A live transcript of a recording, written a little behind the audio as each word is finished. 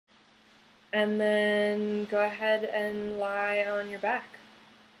And then go ahead and lie on your back.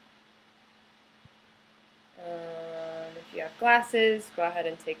 If you have glasses, go ahead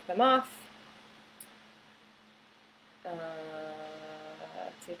and take them off.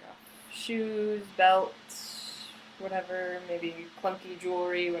 Take off shoes, belts, whatever, maybe clunky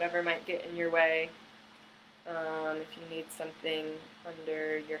jewelry, whatever might get in your way. If you need something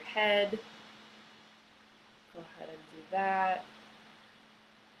under your head, go ahead and do that.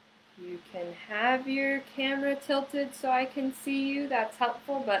 You can have your camera tilted so I can see you. That's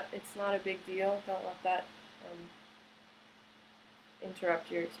helpful, but it's not a big deal. Don't let that interrupt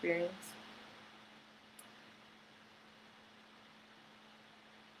your experience.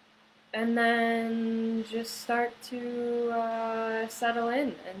 And then just start to settle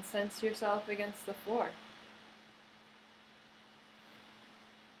in and sense yourself against the floor.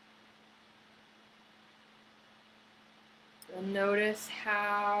 And notice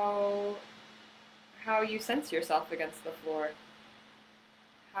how you sense yourself against the floor.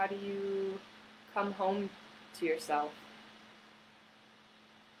 How do you come home to yourself?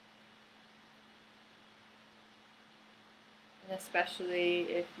 And especially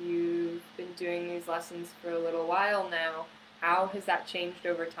if you've been doing these lessons for a little while now, how has that changed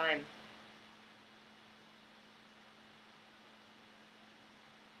over time?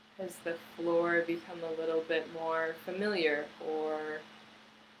 Has the floor become a little bit more familiar, or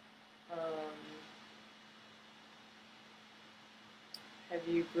have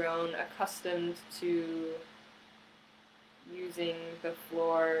you grown accustomed to using the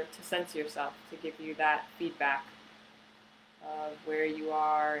floor to sense yourself, to give you that feedback of where you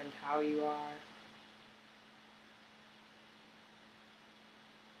are and how you are?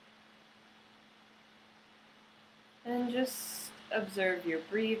 And just observe your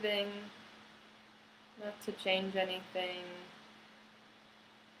breathing, not to change anything,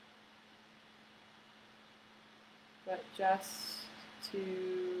 but just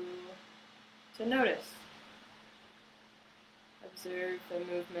to notice. Observe the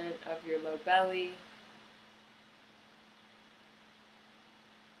movement of your low belly.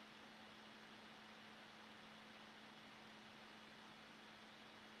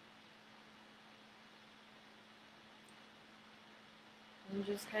 And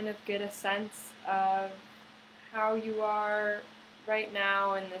just kind of get a sense of how you are right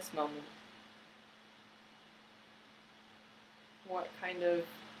now in this moment. What kind of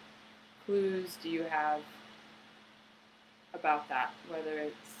clues do you have about that? Whether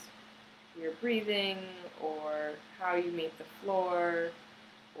it's your breathing, or how you meet the floor,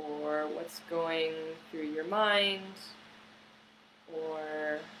 or what's going through your mind,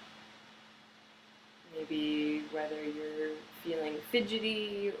 or maybe whether you're feeling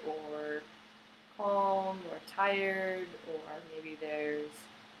fidgety or calm or tired, or maybe there's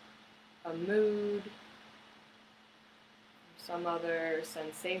a mood, some other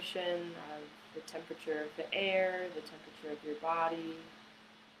sensation of the temperature of the air, the temperature of your body.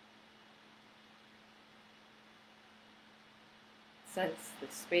 Sense the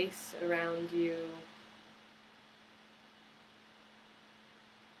space around you.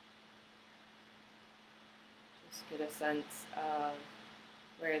 Just get a sense of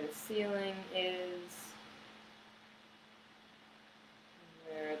where the ceiling is,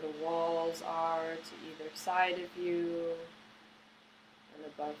 where the walls are to either side of you, and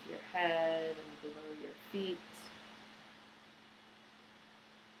above your head and below your feet.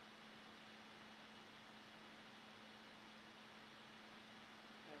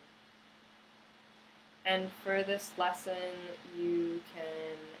 And for this lesson, you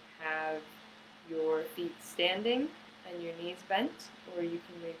can have your feet standing and your knees bent, or you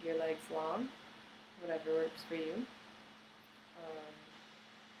can leave your legs long, whatever works for you.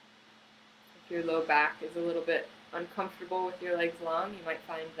 If your low back is a little bit uncomfortable with your legs long, you might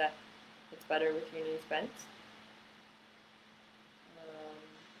find that it's better with your knees bent.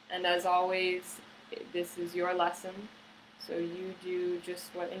 And as always, this is your lesson, so you do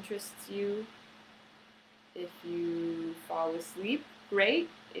just what interests you. If you fall asleep, great.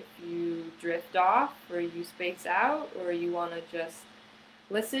 If you drift off, or you space out, or you want to just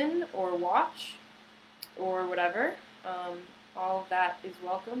listen or watch or whatever, all of that is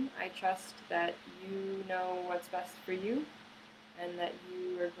welcome. I trust that you know what's best for you and that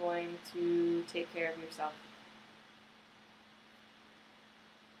you are going to take care of yourself.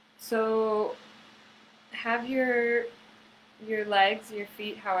 So have your legs, your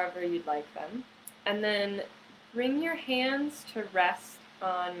feet, however you'd like them, and then bring your hands to rest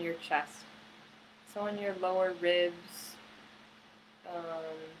on your chest, so on your lower ribs,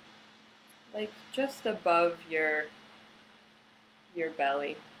 like just above your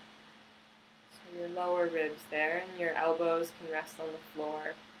belly. your lower ribs there, and your elbows can rest on the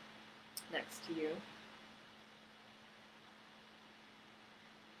floor next to you.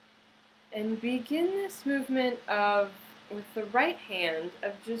 And begin this movement of, with the right hand,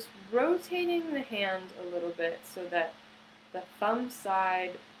 of just rotating the hand a little bit so that the thumb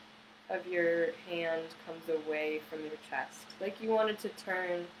side of your hand comes away from your chest, like you wanted to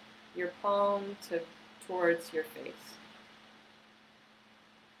turn your palm towards your face.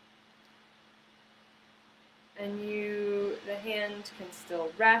 And the hand can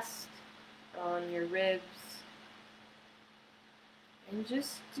still rest on your ribs. And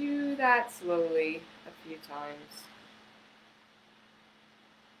just do that slowly a few times.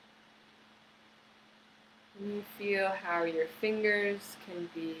 And you feel how your fingers can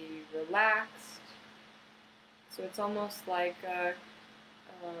be relaxed. So it's almost like a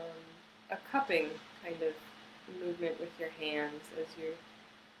cupping kind of movement with your hands. As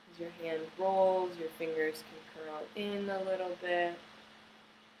your hand rolls, your fingers can curl in a little bit.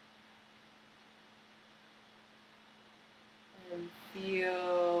 And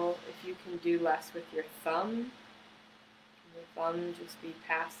feel if you can do less with your thumb. Your thumb just be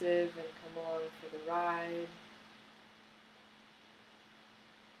passive and come along for the ride.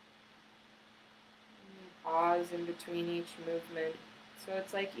 And pause in between each movement. So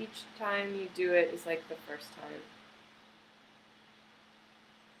it's like each time you do it is like the first time.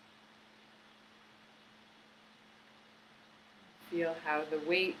 Feel how the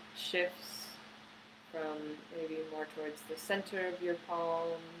weight shifts from maybe more towards the center of your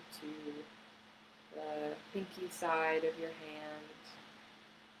palm to the pinky side of your hand.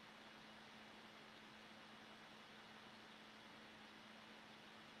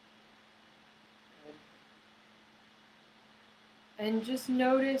 Good. And just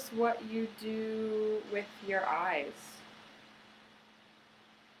notice what you do with your eyes.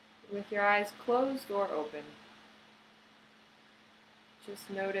 With your eyes closed or open.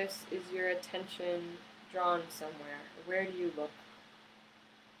 Just notice, is your attention drawn somewhere? Where do you look?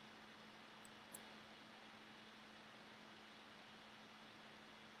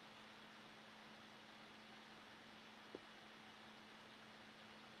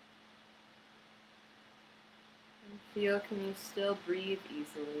 And feel, can you still breathe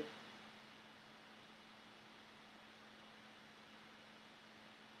easily?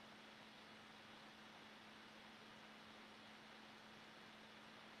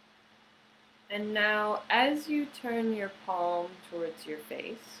 And now, as you turn your palm towards your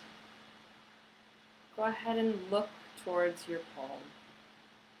face, go ahead and look towards your palm.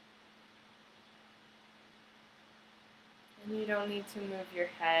 And you don't need to move your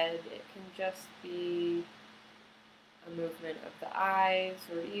head. It can just be a movement of the eyes,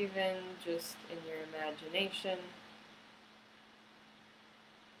 or even just in your imagination,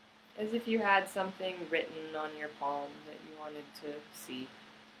 as if you had something written on your palm that you wanted to see.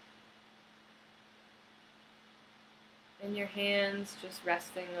 And your hands just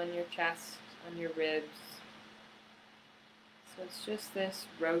resting on your chest, on your ribs. So it's just this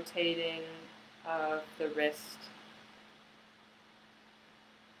rotating of the wrist,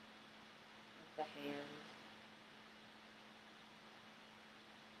 of the hand.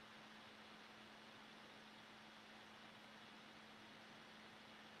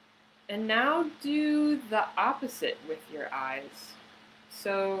 And now do the opposite with your eyes.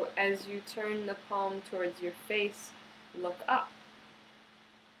 So as you turn the palm towards your face, look up.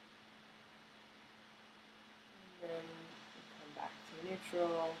 And then come back to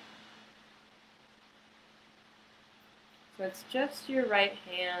neutral. So it's just your right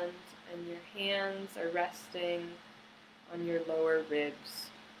hand, and your hands are resting on your lower ribs.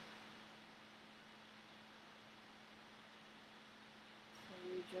 So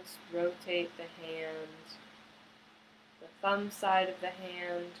you just rotate the hand. The thumb side of the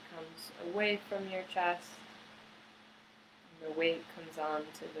hand comes away from your chest. The weight comes on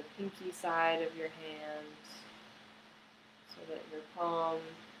to the pinky side of your hand so that your palm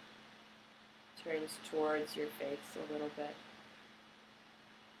turns towards your face a little bit.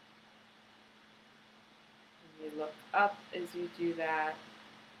 And you look up as you do that,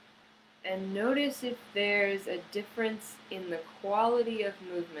 and notice if there's a difference in the quality of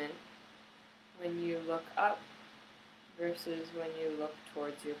movement when you look up versus when you look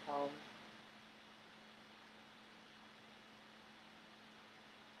towards your palm.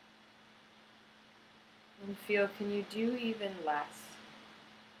 And feel, can you do even less?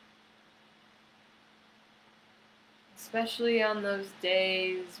 Especially on those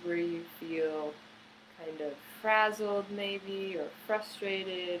days where you feel kind of frazzled maybe, or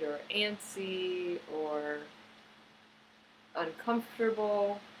frustrated, or antsy, or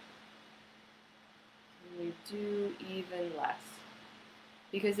uncomfortable. you do even less.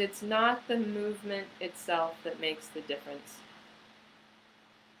 Because it's not the movement itself that makes the difference.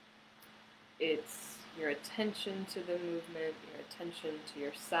 It's your attention to the movement, your attention to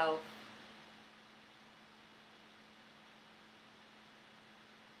yourself.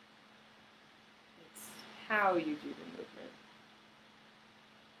 It's how you do the movement.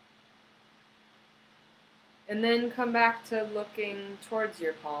 And then come back to looking towards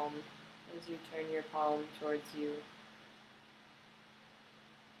your palm as you turn your palm towards you.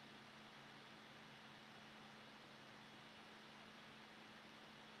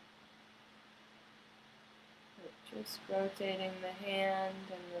 Just rotating the hand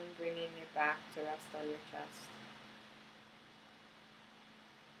and then bringing it back to rest on your chest.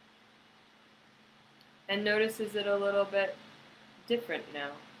 And notice, is it a little bit different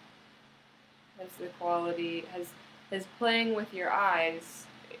now? Has the quality, has playing with your eyes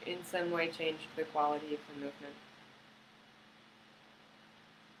in some way changed the quality of the movement?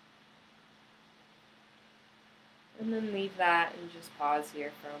 And then leave that and just pause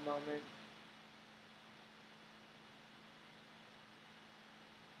here for a moment.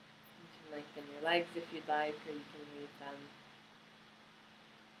 You can lengthen your legs if you'd like, or you can leave them.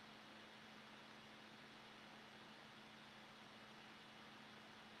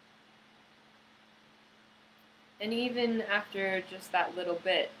 And even after just that little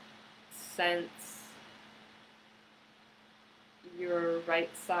bit, sense your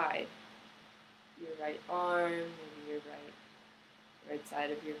right side, your right arm, maybe your right side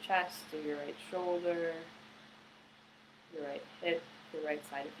of your chest, or your right shoulder, your right hip, the right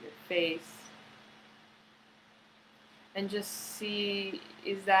side of your face. And just see,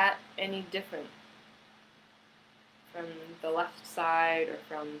 is that any different from the left side or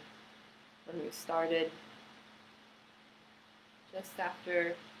from when we started?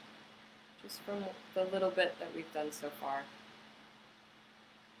 Just from the little bit that we've done so far.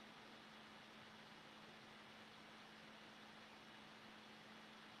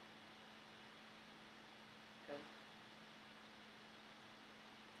 Good.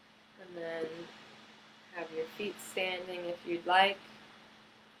 And then have your feet standing if you'd like,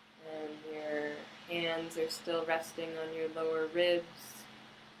 and your hands are still resting on your lower ribs,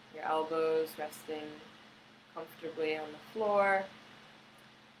 your elbows resting comfortably on the floor,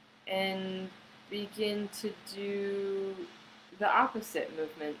 and begin to do the opposite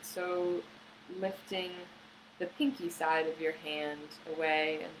movement. So lifting the pinky side of your hand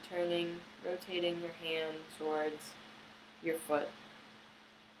away and rotating your hand towards your foot.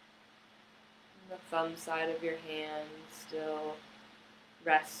 And the thumb side of your hand still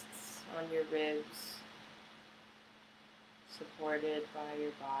rests on your ribs, supported by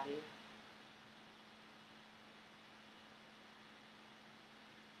your body.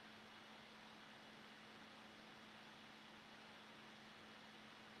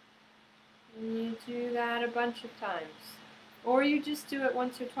 And you do that a bunch of times. Or you just do it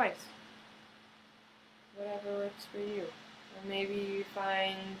once or twice. Whatever works for you. Or maybe you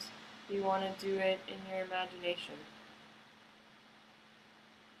find you want to do it in your imagination.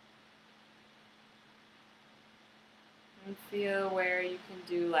 And feel where you can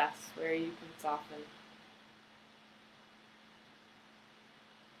do less, where you can soften.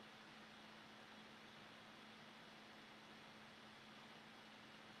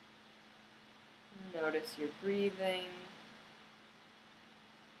 Notice your breathing.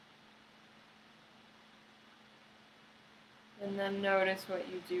 And then notice what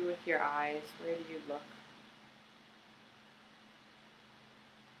you do with your eyes. Where do you look?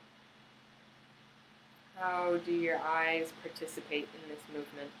 How do your eyes participate in this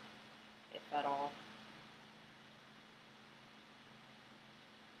movement, if at all?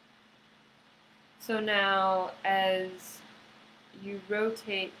 So now, as you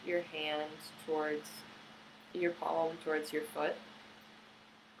rotate your hand towards your palm, towards your foot,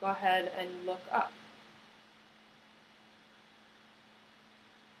 go ahead and look up.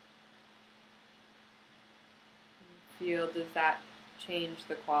 Feel, does that change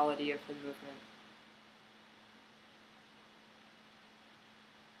the quality of the movement?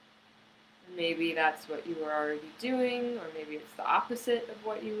 Maybe that's what you were already doing, or maybe it's the opposite of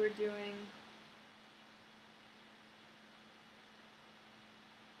what you were doing.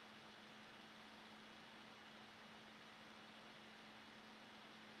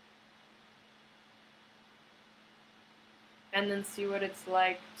 And then see what it's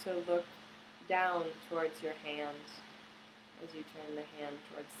like to look down towards your hand as you turn the hand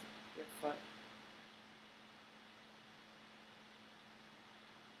towards your foot.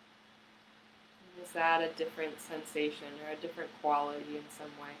 And is that a different sensation or a different quality in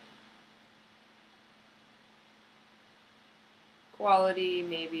some way? quality,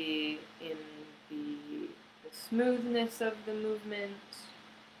 maybe in the smoothness of the movement,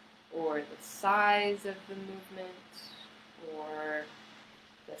 or the size of the movement, or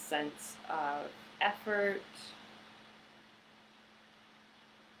the sense of effort.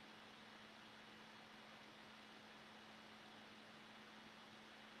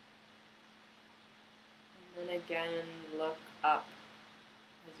 And then again, look up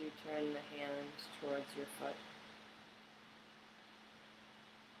as you turn the hand towards your foot.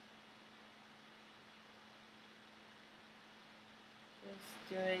 Just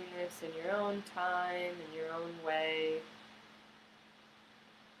doing this in your own time, in your own way.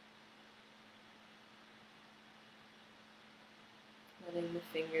 Letting the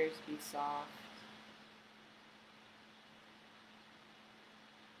fingers be soft.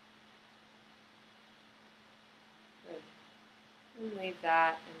 Good. And leave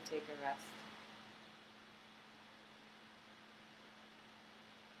that and take a rest.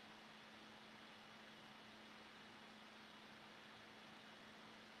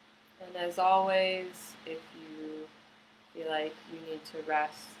 And as always, if you feel like you need to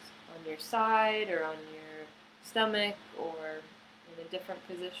rest on your side or on your stomach or in a different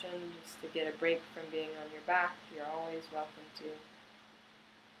position just to get a break from being on your back, you're always welcome to.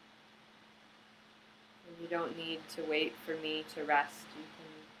 And you don't need to wait for me to rest. You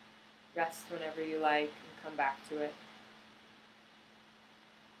can rest whenever you like and come back to it.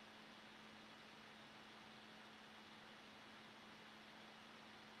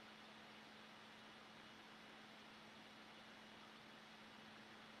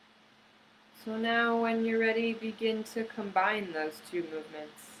 So now when you're ready, begin to combine those two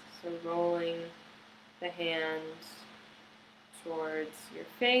movements. So rolling the hand towards your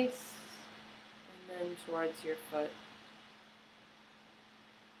face and then towards your foot.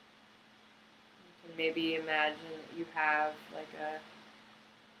 You can maybe imagine that you have like a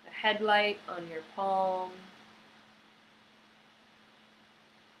headlight on your palm.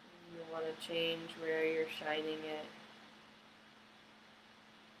 And you want to change where you're shining it.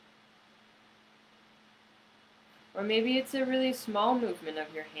 Or maybe it's a really small movement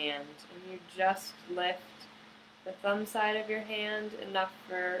of your hand and you just lift the thumb side of your hand enough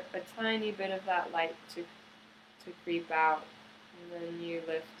for a tiny bit of that light to creep out. And then you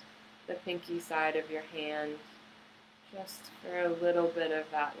lift the pinky side of your hand just for a little bit of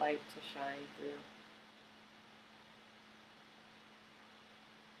that light to shine through.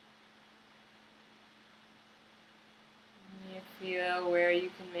 You feel where you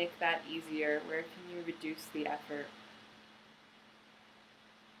can make that easier, where can you reduce the effort.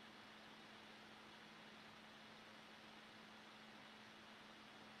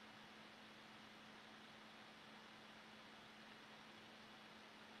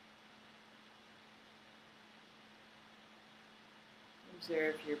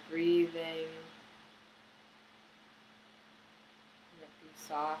 Observe your breathing. Let it be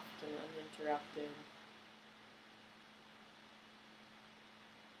soft and uninterrupted.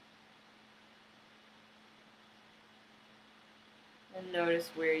 And notice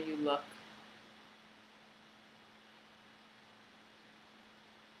where you look.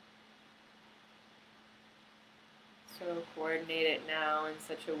 So coordinate it now in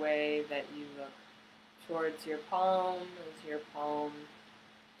such a way that you look towards your palm as your palm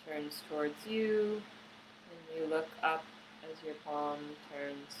turns towards you, and you look up as your palm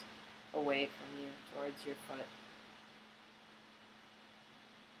turns away from you towards your foot.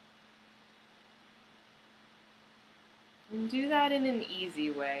 And do that in an easy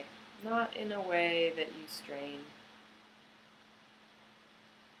way, not in a way that you strain.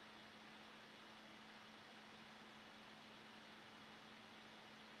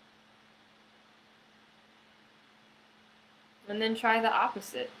 And then try the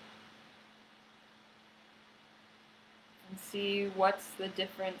opposite. And see what's the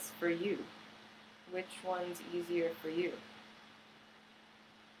difference for you. Which one's easier for you?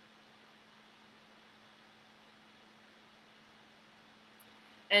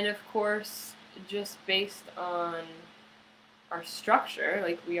 And of course, just based on our structure,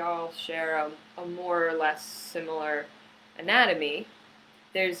 like we all share a more or less similar anatomy,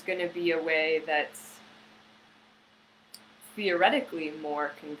 there's going to be a way that's theoretically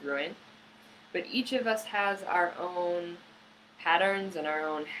more congruent, but each of us has our own patterns and our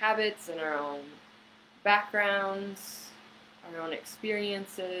own habits and our own backgrounds, our own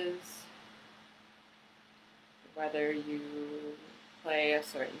experiences, whether you play a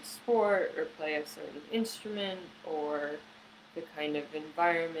certain sport or play a certain instrument, or the kind of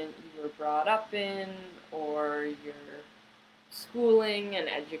environment you were brought up in, or your schooling and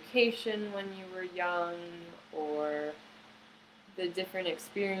education when you were young, or the different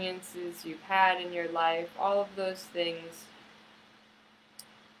experiences you've had in your life, all of those things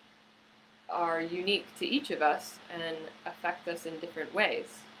are unique to each of us and affect us in different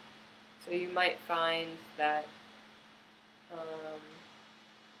ways. So you might find that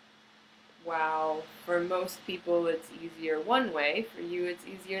while for most people it's easier one way, for you it's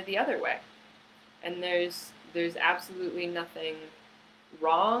easier the other way. And there's absolutely nothing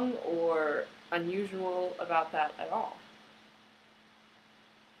wrong or unusual about that at all.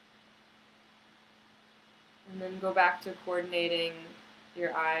 And then go back to coordinating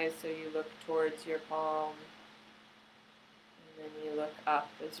your eyes so you look towards your palm, and then you look up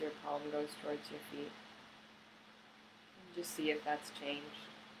as your palm goes towards your feet. And just see if that's changed.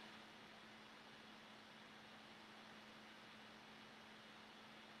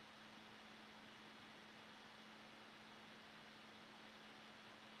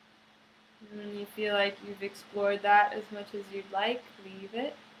 And when you feel like you've explored that as much as you'd like, leave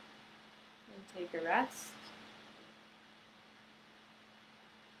it and take a rest.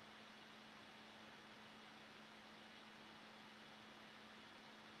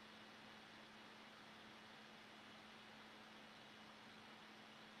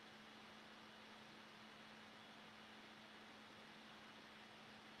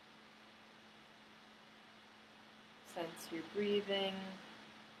 Sense your breathing.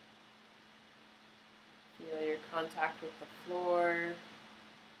 Feel your contact with the floor.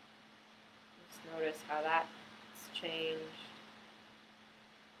 Just notice how that's changed.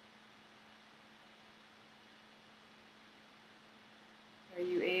 Are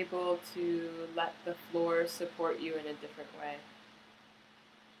you able to let the floor support you in a different way?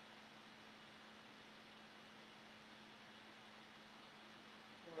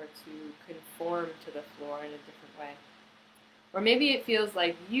 Or to conform to the floor in a different way? Or maybe it feels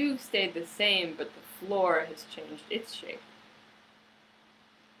like you stayed the same, but the floor has changed its shape.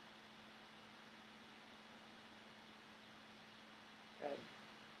 Good.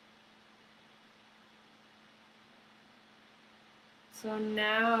 So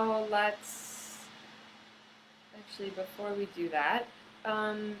now actually before we do that,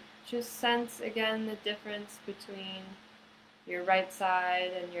 just sense again the difference between your right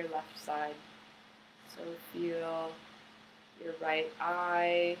side and your left side. So feel your right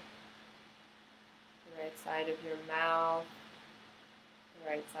eye, the right side of your mouth, the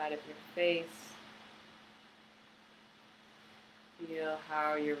right side of your face. Feel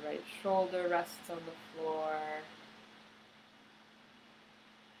how your right shoulder rests on the floor,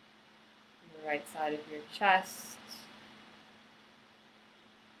 the right side of your chest.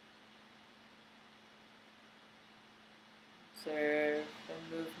 Observe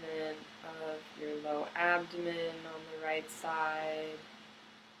the movement of your low abdomen on the right side.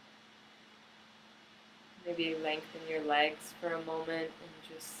 Maybe lengthen your legs for a moment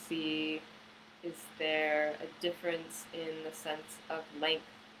and just see, is there a difference in the sense of length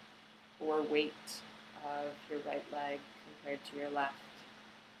or weight of your right leg compared to your left?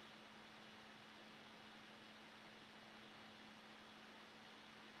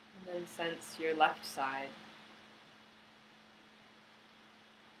 And then sense your left side.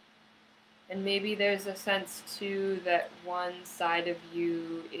 And maybe there's a sense too that one side of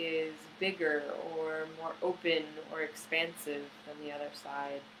you is bigger or more open or expansive than the other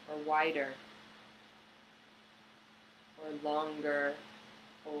side, or wider, or longer,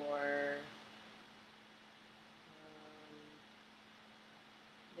 or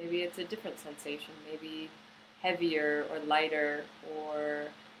maybe it's a different sensation, maybe heavier or lighter or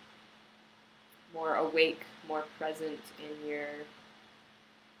more awake, more present in your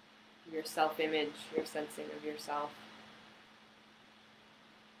self-image, your sensing of yourself.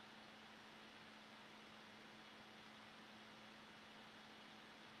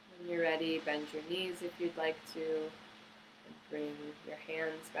 When you're ready, bend your knees if you'd like to, and bring your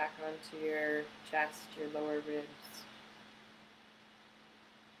hands back onto your chest, your lower ribs.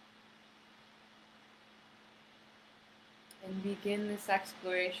 And begin this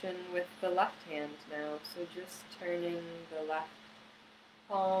exploration with the left hand now. So just turning the left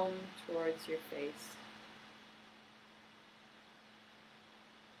palm towards your face.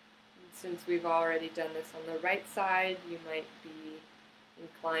 And since we've already done this on the right side, you might be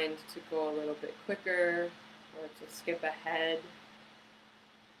inclined to go a little bit quicker or to skip ahead.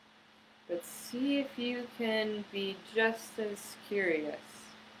 But see if you can be just as curious.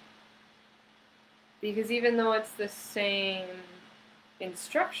 Because even though it's the same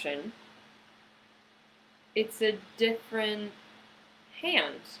instruction, it's a different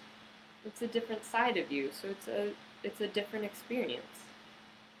hand. It's a different side of you, so it's a different experience.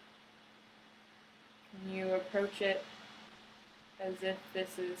 Can you approach it as if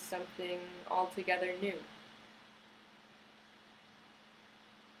this is something altogether new.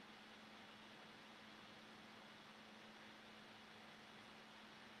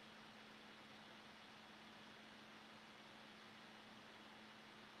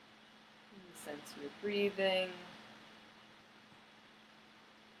 Sense your breathing.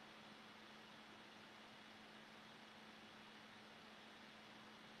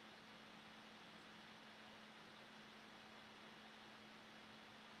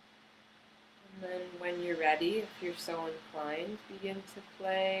 And then when you're ready, if you're so inclined, begin to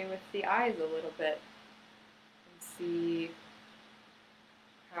play with the eyes a little bit and see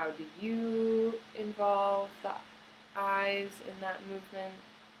how do you involve the eyes in that movement,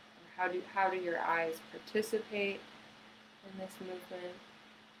 or how do your eyes participate in this movement.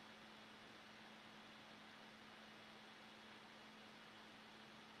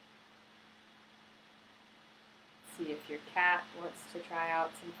 See if your cat wants to try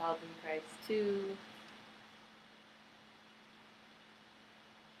out some Feldenkrais too.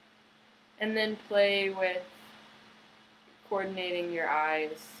 And then play with coordinating your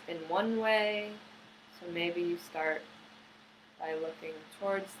eyes in one way. So maybe you start by looking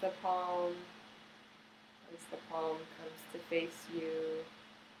towards the palm as the palm comes to face you.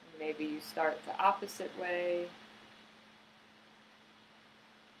 And maybe you start the opposite way.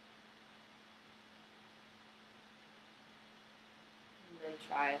 And then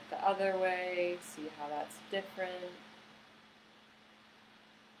try it the other way, see how that's different.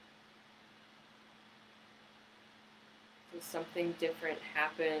 Does something different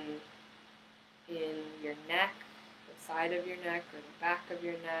happen in your neck, the side of your neck, or the back of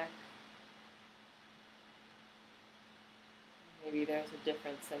your neck? Maybe there's a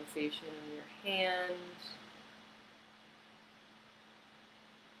different sensation in your hand.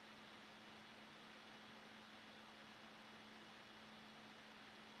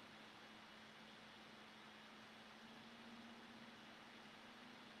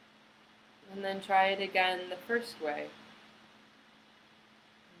 And then try it again the first way.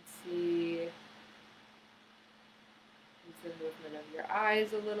 And see, is the movement of your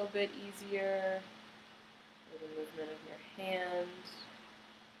eyes a little bit easier? Or the movement of your hand?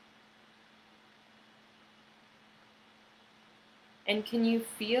 And can you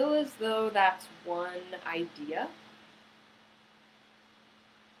feel as though that's one idea?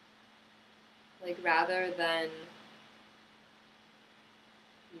 Like rather than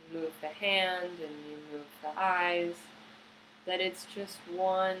you move the hand and you move the eyes, that it's just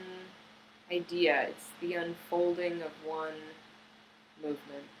one idea. It's the unfolding of one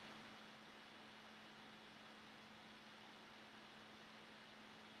movement.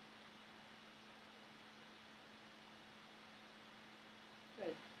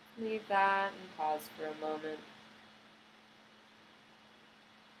 Good. Leave that and pause for a moment.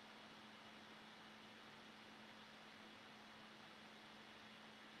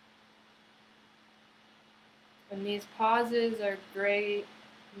 And these pauses are great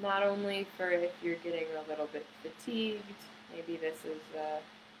not only for if you're getting a little bit fatigued, maybe this is a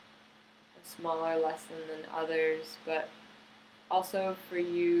smaller lesson than others, but also for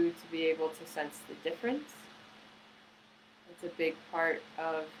you to be able to sense the difference. It's a big part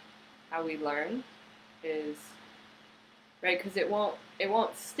of how we learn, is right, because it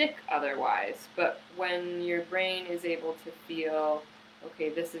won't stick otherwise. But when your brain is able to feel, okay,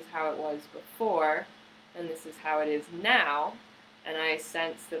 this is how it was before, and this is how it is now, and I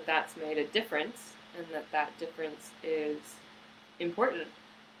sense that that's made a difference, and that difference is important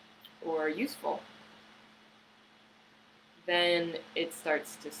or useful, then it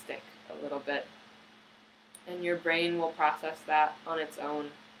starts to stick a little bit. And your brain will process that on its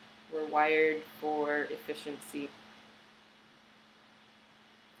own. We're wired for efficiency.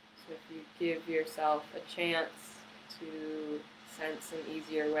 So if you give yourself a chance to sense an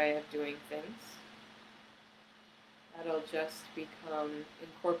easier way of doing things, that'll just become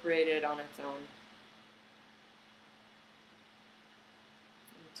incorporated on its own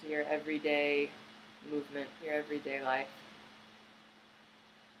into your everyday movement, your everyday life.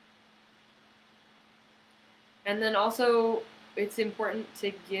 And then also, it's important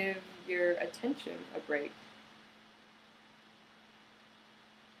to give your attention a break.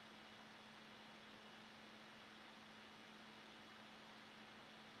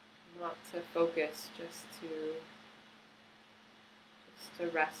 Not to focus, just to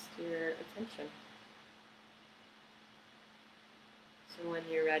rest your attention. So when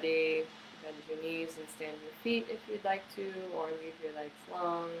you're ready, bend your knees and stand your feet if you'd like to, or leave your legs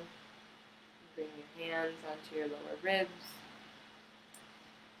long. Bring your hands onto your lower ribs.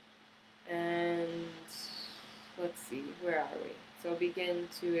 And let's see, where are we? So begin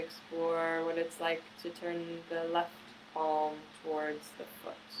to explore what it's like to turn the left palm towards the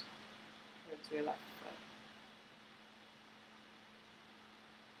foot, towards your left foot.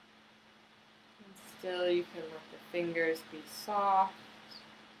 And still you can let the fingers be soft.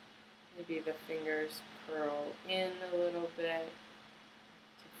 Maybe the fingers curl in a little bit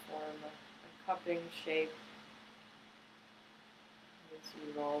to form a cupping shape as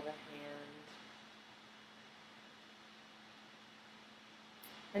you roll the hand.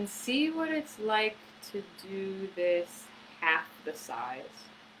 And see what it's like to do this half the size,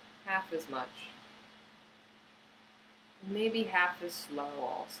 half as much. Maybe half as slow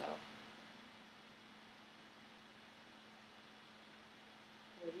also.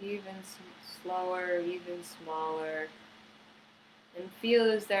 Or even slower, even smaller. And feel,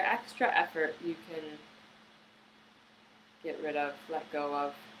 is there extra effort you can get rid of, let go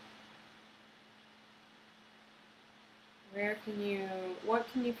of? What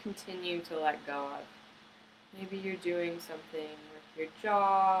can you continue to let go of? Maybe you're doing something with your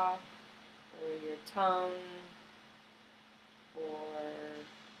jaw, or your tongue, or,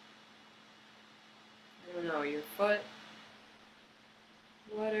 I don't know, your foot.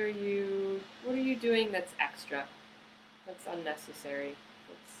 What are you doing that's extra, that's unnecessary,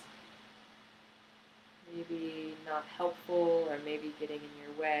 that's maybe not helpful, or maybe getting in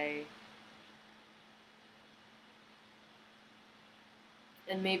your way?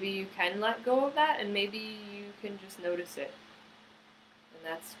 And maybe you can let go of that, and maybe you can just notice it. And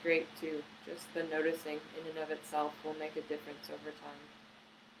that's great too. Just the noticing in and of itself will make a difference over time.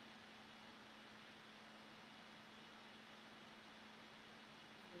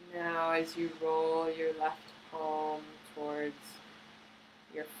 And now as you roll your left palm towards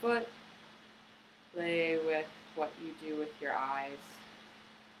your foot, play with what you do with your eyes.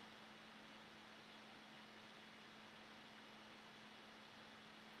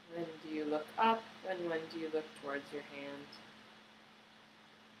 When do you look up, and when do you look towards your hand?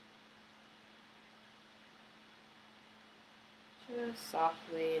 Just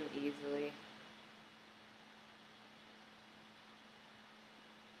softly and easily.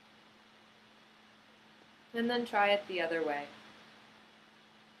 And then try it the other way.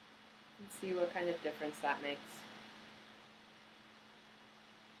 And see what kind of difference that makes.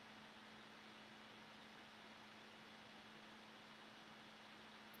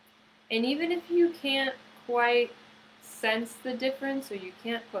 And even if you can't quite sense the difference, or you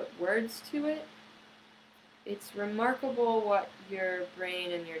can't put words to it, it's remarkable what your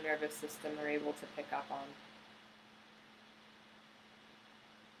brain and your nervous system are able to pick up on.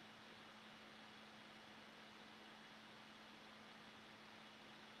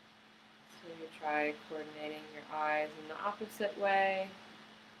 So you try coordinating your eyes in the opposite way.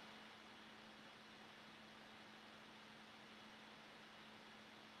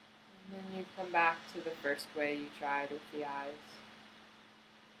 And then you come back to the first way you tried with the eyes.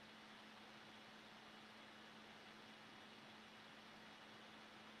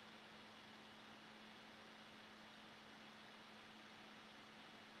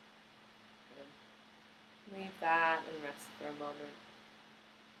 Good. Leave that and rest for a moment.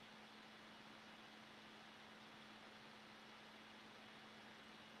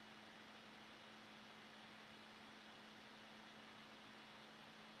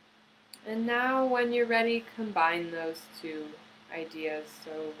 And now when you're ready, combine those two ideas.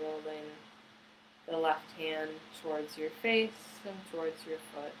 So rolling the left hand towards your face and towards your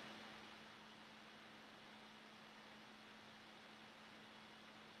foot.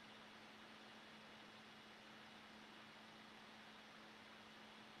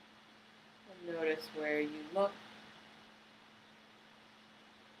 And notice where you look.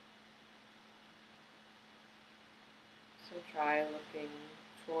 So try looking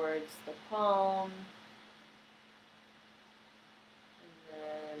towards the palm, and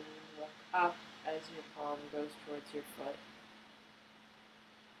then look up as your palm goes towards your foot.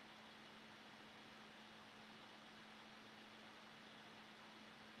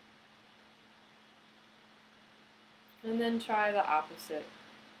 And then try the opposite.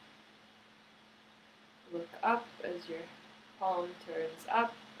 Look up as your palm turns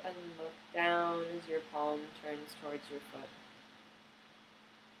up, and look down as your palm turns towards your foot.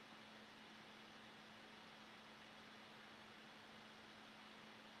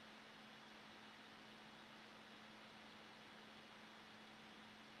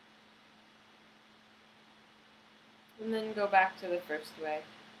 And then go back to the first way.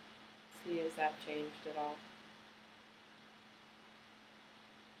 See, has that changed at all?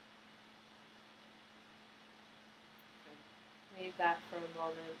 Okay. Leave that for a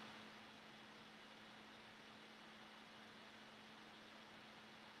moment.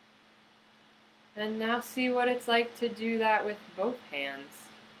 And now see what it's like to do that with both hands.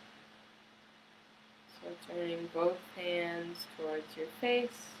 So turning both hands towards your face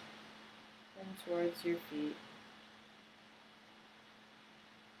and towards your feet.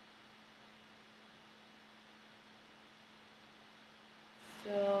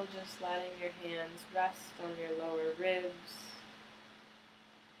 Still just letting your hands rest on your lower ribs,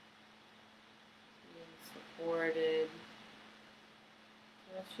 being supported.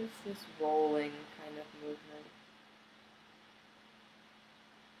 So it's just this rolling kind of movement.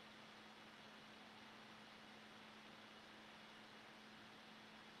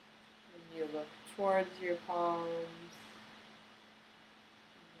 And you look towards your palms,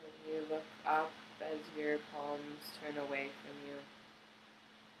 and you look up as your palms turn away from you.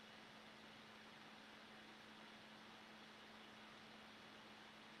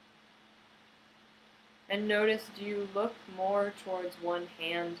 And notice, do you look more towards one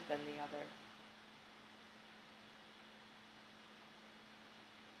hand than the other?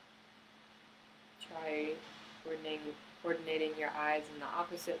 Try coordinating your eyes in the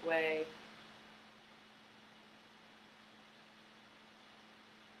opposite way.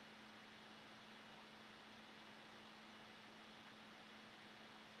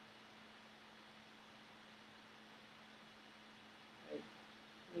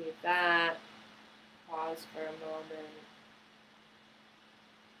 Leave that. Pause for a moment.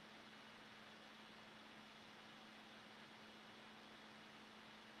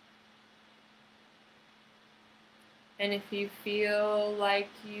 And if you feel like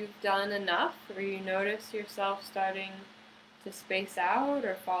you've done enough, or you notice yourself starting to space out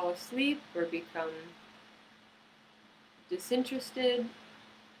or fall asleep or become disinterested,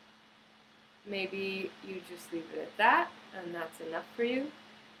 maybe you just leave it at that, and that's enough for you.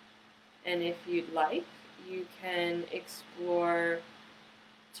 And if you'd like, you can explore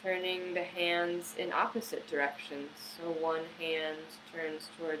turning the hands in opposite directions. So one hand turns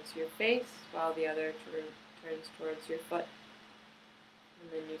towards your face while the other turns towards your foot.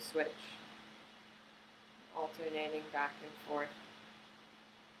 And then you switch, alternating back and forth.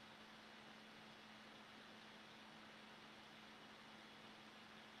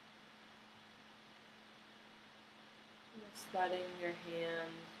 Just letting your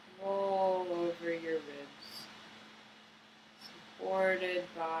hand roll over your ribs, supported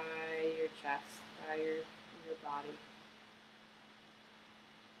by your chest, by your body.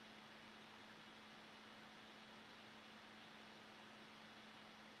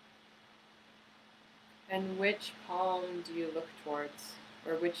 And which palm do you look towards,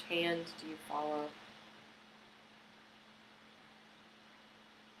 or which hand do you follow?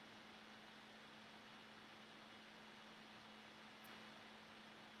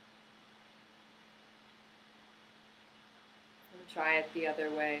 And try it the other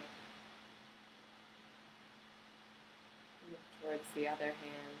way. Look towards the other hand.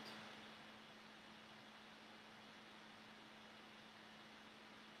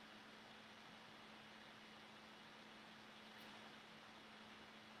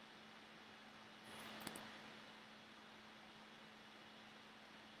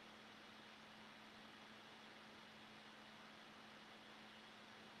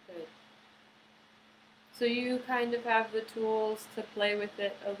 Good. So you kind of have the tools to play with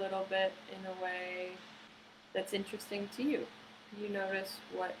it a little bit in a way that's interesting to you. You notice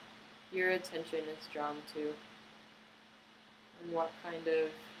what your attention is drawn to and what kind of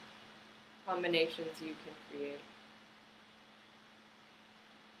combinations you can create.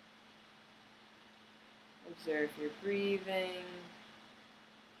 Observe your breathing.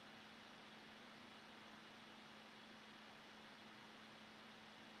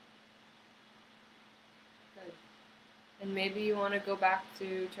 Good. And maybe you want to go back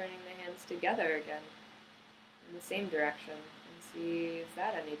to turning the hands together again in the same direction and see, is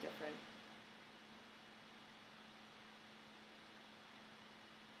that any different?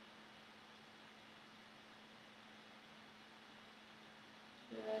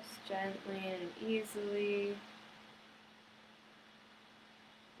 Just gently and easily.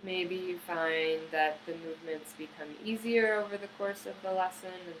 Maybe you find that the movements become easier over the course of the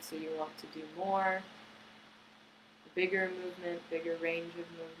lesson, and so you want to do more. Bigger movement, bigger range of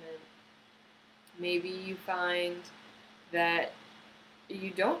movement. Maybe you find that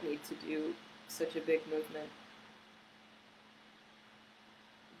you don't need to do such a big movement,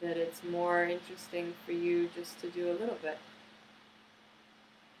 that it's more interesting for you just to do a little bit.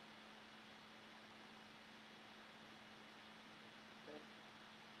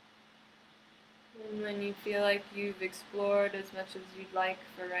 And when you feel like you've explored as much as you'd like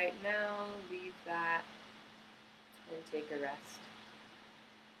for right now, leave that and take a rest.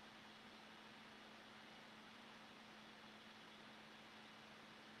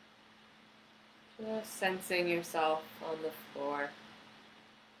 Just sensing yourself on the floor.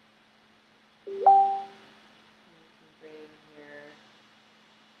 You can bring your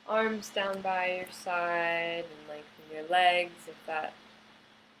arms down by your side and lengthen your legs if that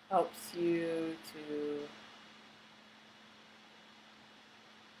helps you to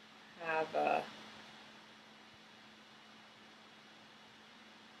have a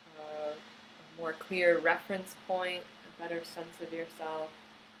more clear reference point, a better sense of yourself.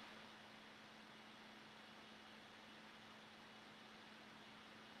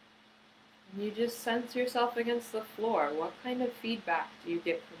 And you just sense yourself against the floor. What kind of feedback do you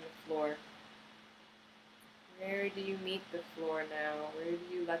get from the floor? Where do you meet the floor now? Where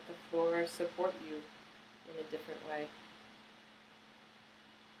do you let the floor support you in a different way?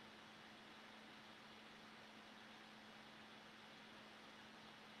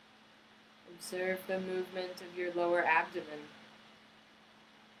 Observe the movement of your lower abdomen.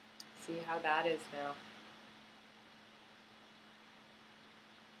 See how that is now.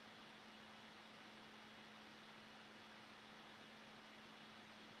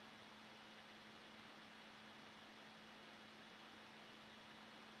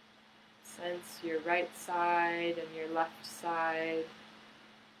 Sense your right side and your left side.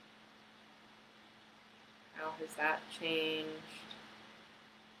 How has that changed?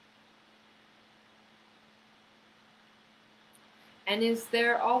 And is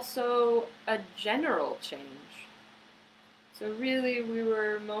there also a general change? So really we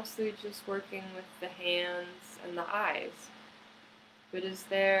were mostly just working with the hands and the eyes. But is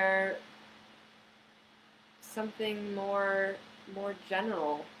there something more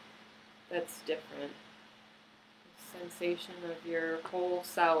general that's different? The sensation of your whole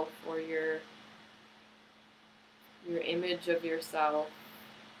self, or your image of yourself,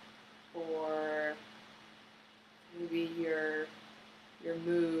 or maybe your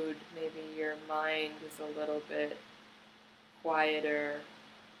mood, maybe your mind is a little bit quieter,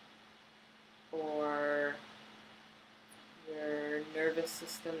 or your nervous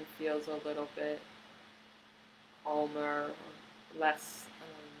system feels a little bit calmer, or less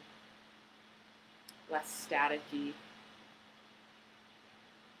staticky.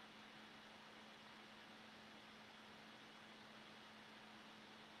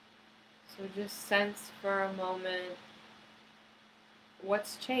 So just sense for a moment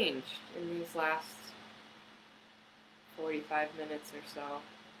what's changed in these last 45 minutes or so.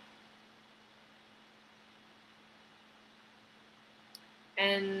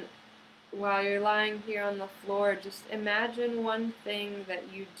 And while you're lying here on the floor, just imagine one thing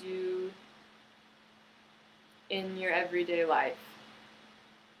that you do in your everyday life.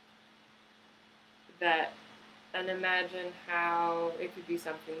 And imagine how it could be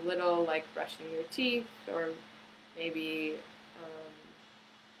something little like brushing your teeth, or maybe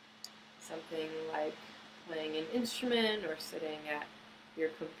something like playing an instrument, or sitting at your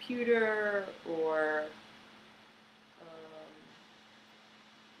computer, or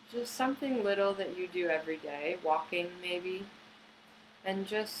just something little that you do every day, walking maybe, and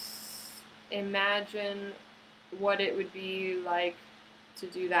just imagine what it would be like to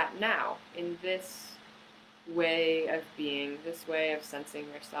do that now, in this way of being, this way of sensing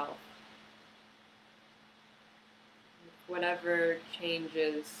yourself. Whatever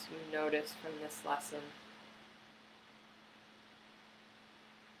changes you notice from this lesson.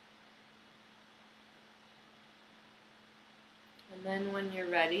 And then when you're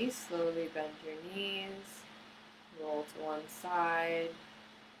ready, slowly bend your knees, roll to one side.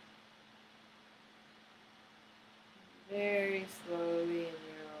 Very slowly, in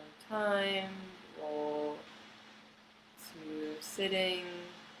your own time, roll to sitting.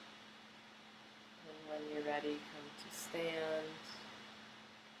 And when you're ready, come to stand.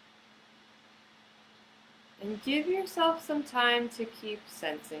 And give yourself some time to keep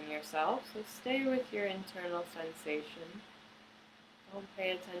sensing yourself. So stay with your internal sensation. Don't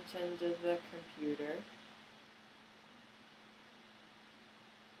pay attention to the computer.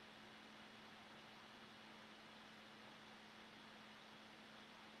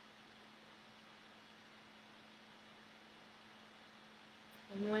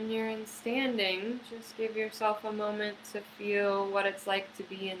 And when you're in standing, just give yourself a moment to feel what it's like to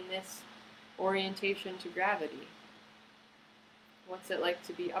be in this orientation to gravity. What's it like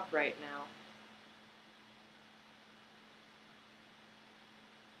to be upright now?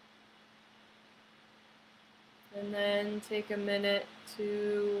 And then take a minute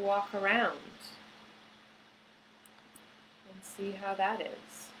to walk around and see how that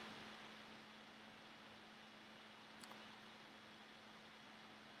is.